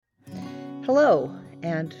Hello,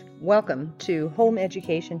 and welcome to Home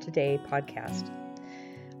Education Today podcast.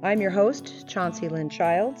 I'm your host, Chauncey Lynn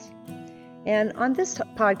Childs, and on this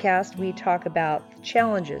podcast, we talk about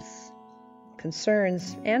challenges,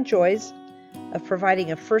 concerns, and joys of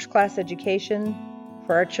providing a first-class education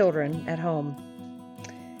for our children at home.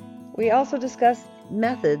 We also discuss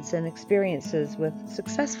methods and experiences with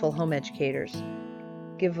successful home educators,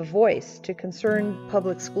 give a voice to concerned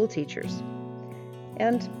public school teachers,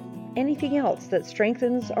 and anything else that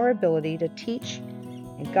strengthens our ability to teach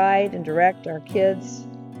and guide and direct our kids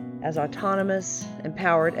as autonomous,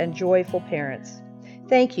 empowered, and joyful parents.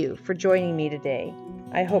 Thank you for joining me today.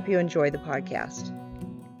 I hope you enjoy the podcast.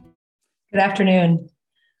 Good afternoon.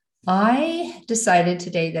 I decided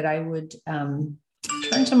today that I would turn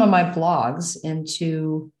some of my blogs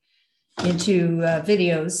into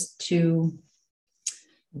videos to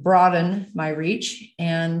broaden my reach,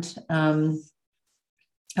 and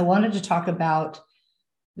I wanted to talk about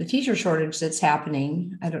the teacher shortage that's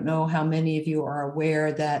happening. I don't know how many of you are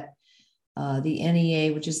aware that the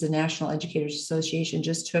NEA, which is the National Educators Association,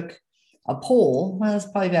 just took a poll. Well, it's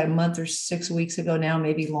probably about a month or 6 weeks ago now,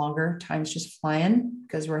 maybe longer. Time's just flying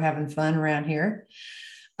because we're having fun around here.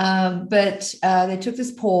 But they took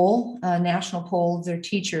this poll, a national poll of their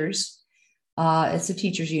teachers. It's a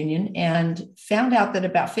teachers union, and found out that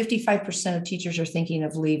about 55% of teachers are thinking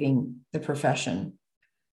of leaving the profession.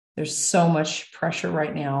 There's so much pressure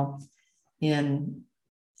right now in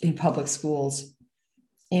public schools,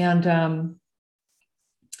 and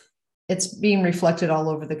it's being reflected all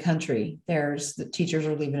over the country. The teachers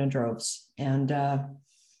are leaving in droves, and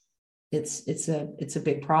it's a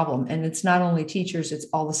big problem. And it's not only teachers; it's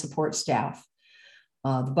all the support staff,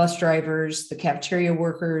 the bus drivers, the cafeteria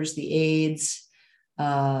workers, the aides.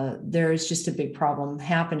 There's just a big problem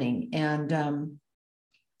happening, and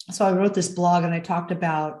so I wrote this blog, and I talked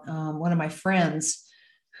about one of my friends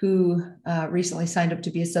who recently signed up to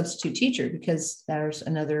be a substitute teacher, because there's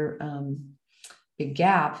another big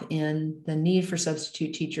gap in the need for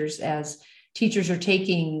substitute teachers, as teachers are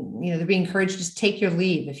taking, they're being encouraged to take your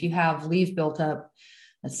leave. If you have leave built up,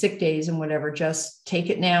 sick days and whatever, just take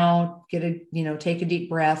it now, take a deep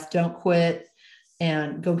breath, don't quit,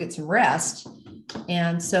 and go get some rest.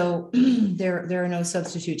 And so there are no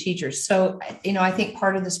substitute teachers. So, I think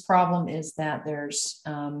part of this problem is that there's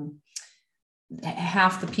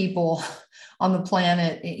half the people on the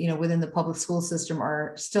planet, within the public school system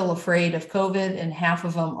are still afraid of COVID, and half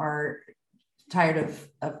of them are tired of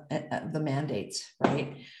the mandates,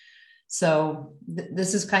 right? So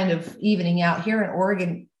this is kind of evening out here in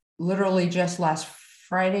Oregon. Literally just last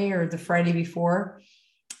Friday or the Friday before,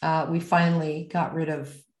 we finally got rid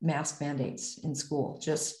of mask mandates in school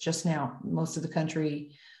just now. Most of the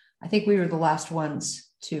country, I think we were the last ones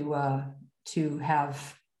to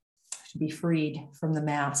be freed from the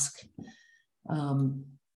mask in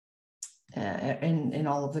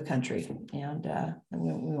all of the country. And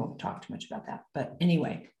we won't talk too much about that. But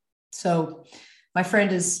anyway, so my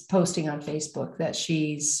friend is posting on Facebook that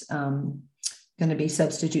she's going to be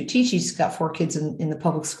substitute teaching. She's got 4 kids in the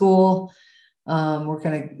public school.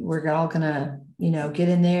 We're all gonna, get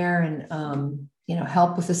in there and,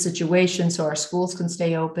 help with the situation so our schools can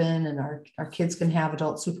stay open and our kids can have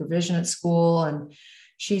adult supervision at school. And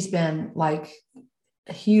she's been like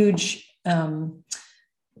a huge,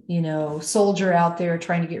 soldier out there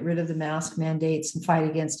trying to get rid of the mask mandates and fight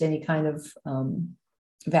against any kind of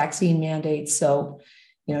vaccine mandates. So,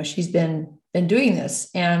 she's been doing this.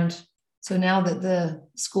 And so now that the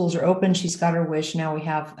schools are open, she's got her wish. Now we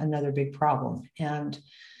have another big problem. And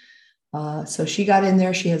so she got in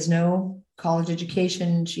there. She has no college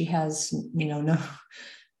education. She has, no.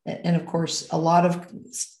 And of course, a lot of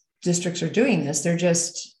districts are doing this. They're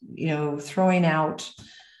just, throwing out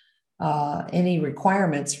any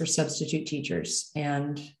requirements for substitute teachers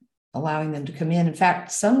and allowing them to come in. In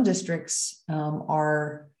fact, some districts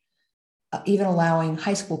are even allowing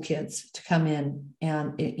high school kids to come in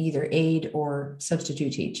and either aid or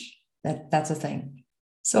substitute teach. That's a thing.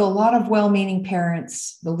 So a lot of well-meaning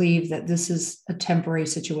parents believe that this is a temporary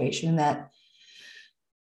situation, that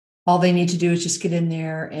all they need to do is just get in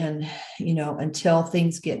there and, until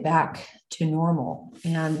things get back to normal.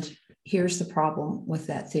 And here's the problem with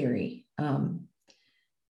that theory.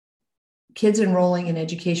 Kids enrolling in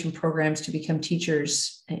education programs to become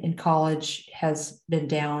teachers in college has been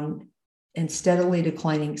down and steadily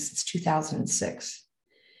declining since 2006.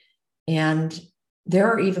 And there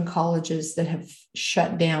are even colleges that have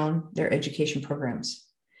shut down their education programs.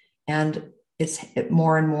 And it's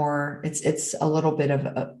more and more, it's a little bit of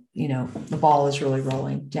the ball is really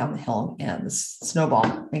rolling down the hill, and the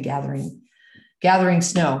snowball and gathering gathering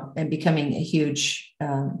snow and becoming a huge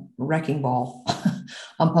wrecking ball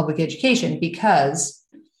on public education because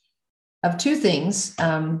of two things.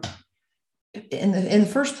 In the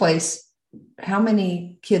first place, how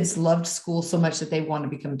many kids loved school so much that they want to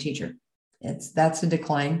become a teacher? That's a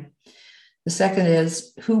decline. The second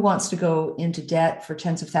is, who wants to go into debt for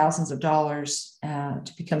tens of thousands of dollars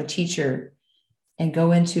to become a teacher and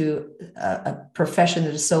go into a profession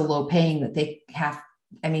that is so low paying that they have,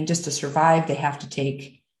 just to survive, they have to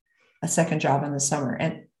take a second job in the summer.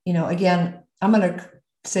 And, again, I'm going to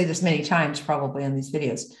say this many times probably on these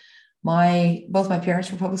videos. Both my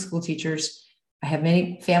parents were public school teachers. I have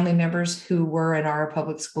many family members who were and are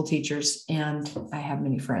public school teachers, and I have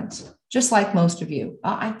many friends, just like most of you.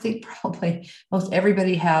 I think probably most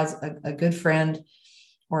everybody has a good friend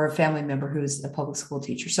or a family member who's a public school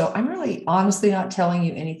teacher. So I'm really honestly not telling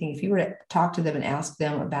you anything. If you were to talk to them and ask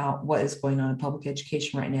them about what is going on in public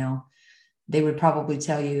education right now, they would probably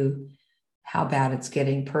tell you how bad it's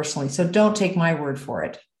getting personally. So don't take my word for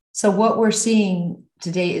it. So what we're seeing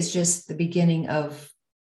today is just the beginning of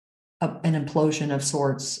an implosion of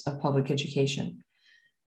sorts of public education.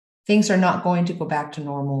 Things are not going to go back to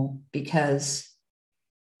normal because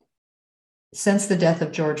since the death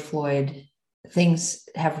of George Floyd, things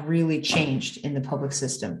have really changed in the public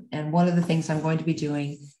system. And one of the things I'm going to be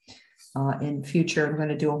doing in future, I'm going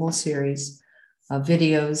to do a whole series of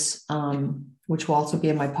videos, which will also be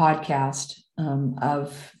in my podcast,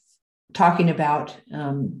 of talking about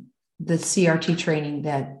the CRT training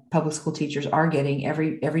that public school teachers are getting.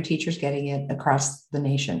 Every teacher's getting it across the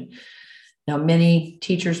nation. Now, many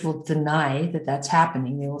teachers will deny that that's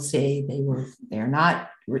happening. They will say they're not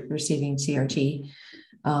receiving CRT.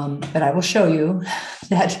 But I will show you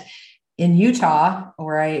that in Utah,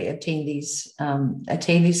 where I obtained these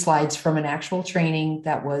slides from an actual training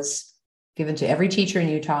that was given to every teacher in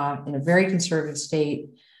Utah in a very conservative state,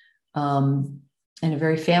 in a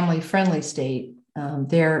very family-friendly state.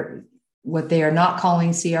 What they are not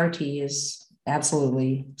calling CRT is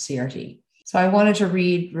absolutely CRT. So I wanted to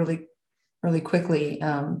read really, really quickly,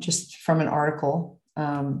 just from an article.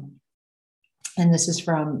 And this is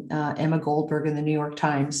from Emma Goldberg in the New York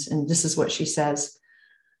Times. And this is what she says.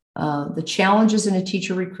 The challenges in a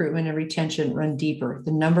teacher recruitment and retention run deeper.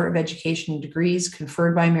 The number of education degrees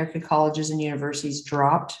conferred by American colleges and universities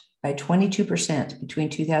dropped by 22% between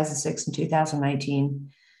 2006 and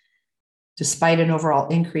 2019, despite an overall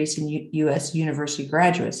increase in U.S. university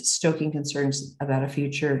graduates, stoking concerns about a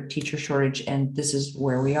future teacher shortage. And this is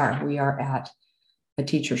where we are. We are at a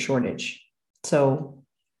teacher shortage. So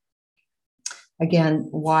again,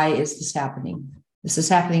 why is this happening? This is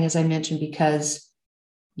happening, as I mentioned, because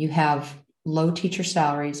you have low teacher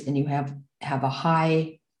salaries and you have a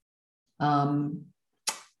high,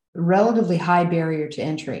 relatively high barrier to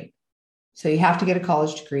entry. So you have to get a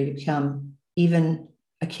college degree to become even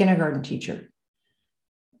a kindergarten teacher.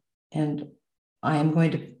 And I am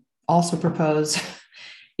going to also propose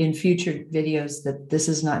in future videos that this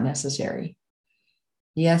is not necessary.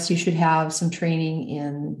 Yes, you should have some training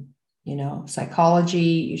in, psychology.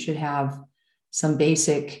 You should have some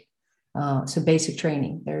basic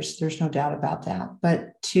training. There's no doubt about that.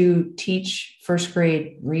 But to teach first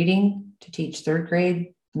grade reading, to teach third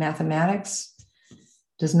grade mathematics,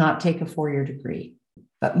 does not take a 4-year degree.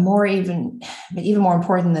 But even more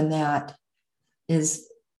important than that is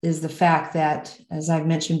the fact that, as I've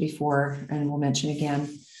mentioned before, and will mention again,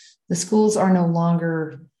 the schools are no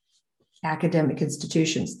longer academic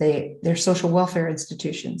institutions. They're social welfare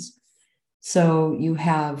institutions. So you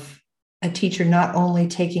have a teacher not only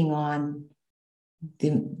taking on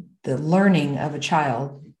the learning of a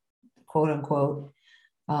child, quote unquote,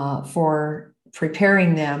 for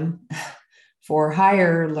preparing them for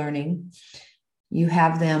higher learning, you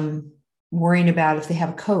have them worrying about if they have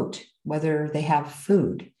a coat, whether they have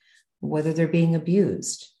food, whether they're being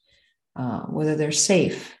abused, whether they're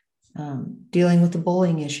safe, dealing with the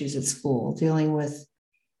bullying issues at school, dealing with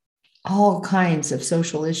all kinds of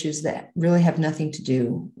social issues that really have nothing to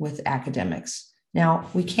do with academics. Now,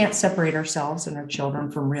 we can't separate ourselves and our children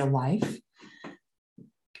from real life.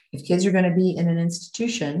 If kids are going to be in an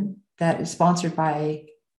institution that is sponsored by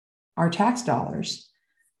our tax dollars,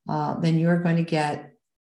 then you're going to get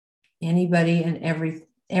anybody and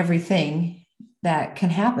everything that can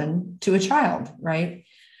happen to a child, right?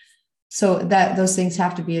 So that those things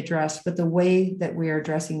have to be addressed, but the way that we are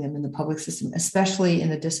addressing them in the public system, especially in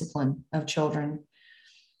the discipline of children.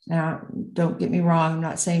 Now, don't get me wrong. I'm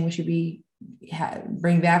not saying we should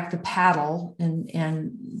bring back the paddle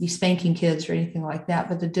and be spanking kids or anything like that,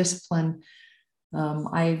 but the discipline,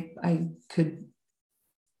 I could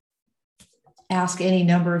ask any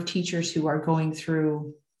number of teachers who are going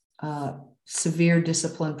through severe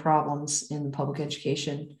discipline problems in public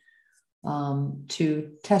education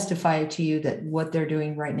to testify to you that what they're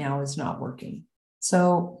doing right now is not working.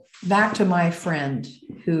 So back to my friend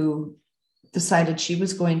who decided she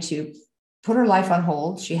was going to put her life on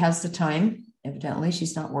hold. She has the time, evidently,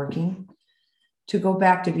 she's not working, to go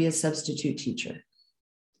back to be a substitute teacher.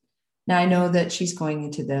 Now, I know that she's going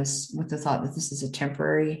into this with the thought that this is a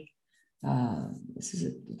temporary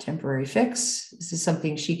fix. This is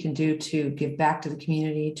something she can do to give back to the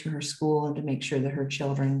community, to her school, and to make sure that her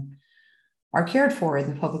children are cared for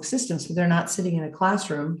in the public system. So they're not sitting in a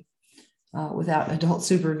classroom without adult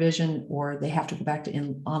supervision, or they have to go back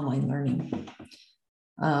to online learning.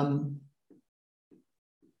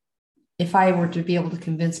 If I were to be able to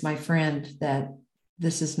convince my friend that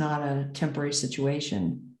this is not a temporary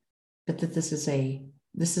situation, but that this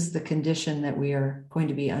is the condition that we are going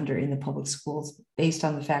to be under in the public schools, based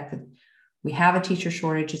on the fact that we have a teacher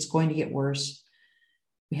shortage, it's going to get worse.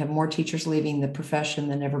 We have more teachers leaving the profession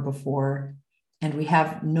than ever before, and we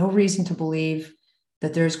have no reason to believe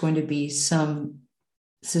that there's going to be some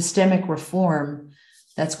systemic reform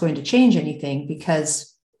that's going to change anything,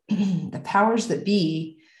 because the powers that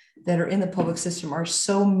be that are in the public system are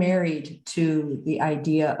so married to the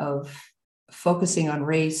idea of focusing on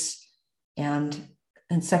race and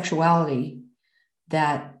sexuality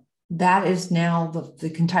that is now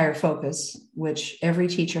the entire focus, which every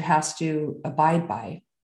teacher has to abide by.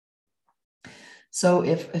 So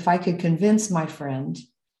if I could convince my friend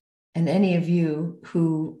and any of you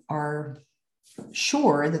who are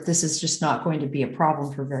sure that this is just not going to be a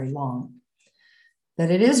problem for very long, that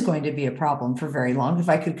it is going to be a problem for very long, if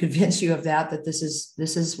I could convince you of that this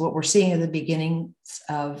is what we're seeing at the beginning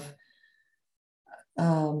of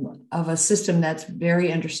a system that's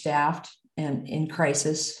very understaffed and in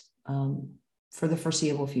crisis for the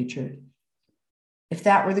foreseeable future. If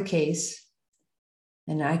that were the case,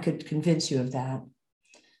 and I could convince you of that,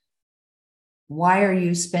 why are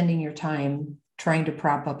you spending your time trying to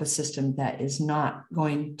prop up a system that is not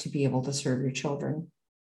going to be able to serve your children?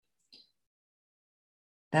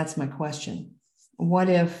 That's my question. What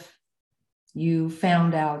if you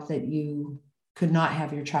found out that you could not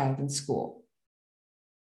have your child in school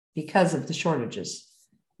because of the shortages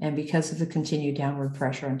and because of the continued downward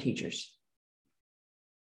pressure on teachers?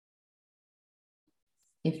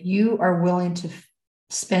 If you are willing to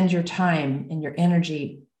spend your time and your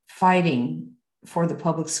energy fighting for the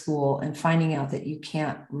public school and finding out that you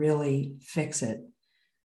can't really fix it,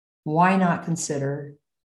 why not consider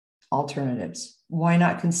alternatives? Why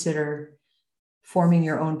not consider forming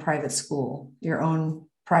your own private school, your own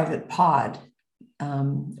private pod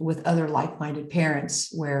with other like-minded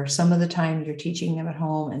parents, where some of the time you're teaching them at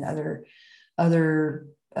home and other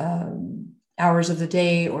hours of the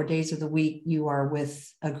day or days of the week you are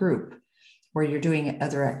with a group where you're doing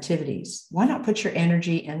other activities? Why not put your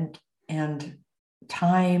energy and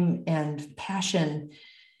time and passion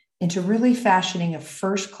into really fashioning a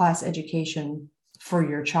first-class education for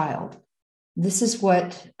your child? This is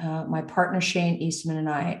what my partner Shane Eastman and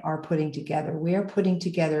I are putting together. We are putting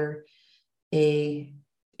together a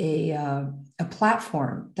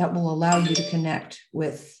platform that will allow you to connect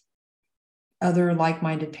with other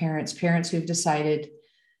like-minded parents who have decided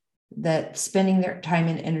that spending their time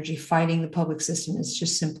and energy fighting the public system is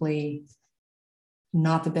just simply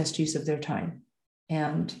not the best use of their time.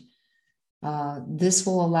 And this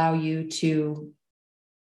will allow you to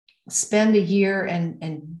spend a year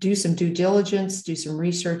and do some due diligence, do some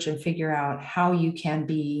research, and figure out how you can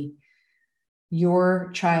be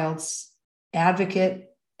your child's advocate,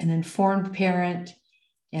 an informed parent,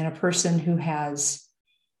 and a person who has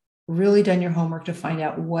really done your homework to find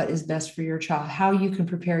out what is best for your child, how you can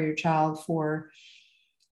prepare your child for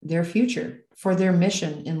their future, for their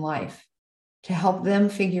mission in life, to help them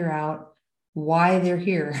figure out why they're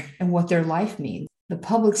here and what their life means. The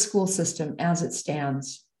public school system as it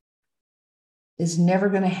stands is never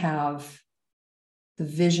going to have the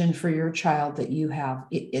vision for your child that you have.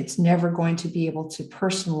 It's never going to be able to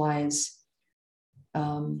personalize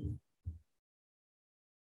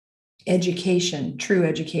education, true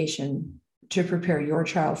education, to prepare your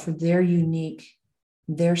child for their unique,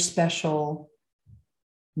 their special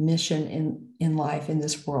mission in life, in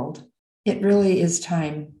this world. It really is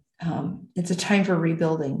time. It's a time for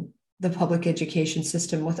rebuilding the public education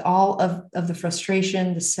system with all of the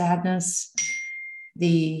frustration, the sadness,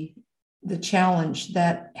 the challenge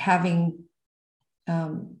that having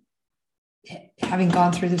gone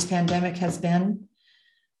through this pandemic has been.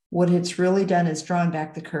 What it's really done is drawn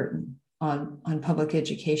back the curtain on public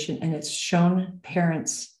education, and it's shown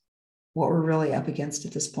parents what we're really up against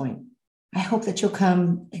at this point. I hope that you'll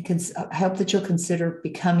I hope that you'll consider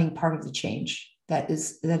becoming part of the change that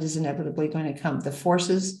is inevitably going to come. The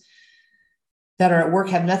forces that are at work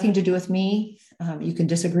have nothing to do with me. You can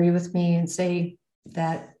disagree with me and say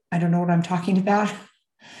that I don't know what I'm talking about.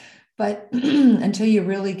 But until you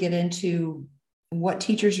really get into what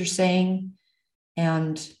teachers are saying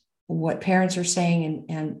and what parents are saying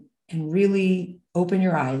and really open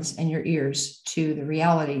your eyes and your ears to the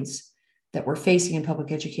realities that we're facing in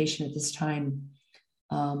public education at this time,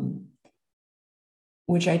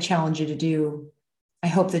 which I challenge you to do, I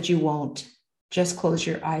hope that you won't just close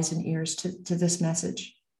your eyes and ears to this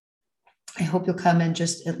message. I hope you'll come and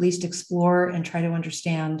just at least explore and try to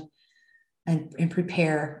understand and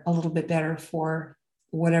prepare a little bit better for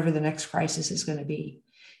whatever the next crisis is going to be.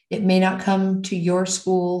 It may not come to your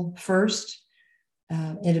school first,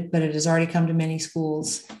 but it has already come to many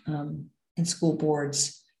schools and school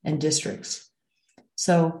boards and districts.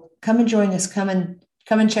 So come and join us. Come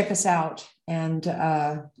and check us out and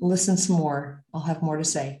listen some more. I'll have more to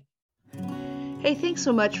say. Hey, thanks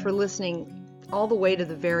so much for listening all the way to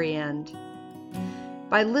the very end.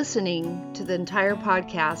 By listening to the entire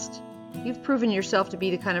podcast, you've proven yourself to be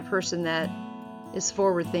the kind of person that is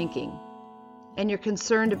forward-thinking, and you're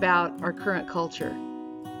concerned about our current culture,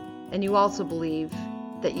 and you also believe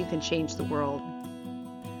that you can change the world.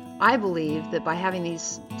 I believe that by having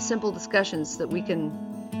these simple discussions that we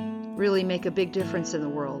can really make a big difference in the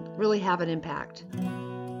world, really have an impact.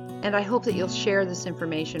 And I hope that you'll share this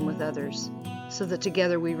information with others so that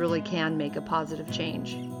together we really can make a positive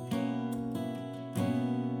change.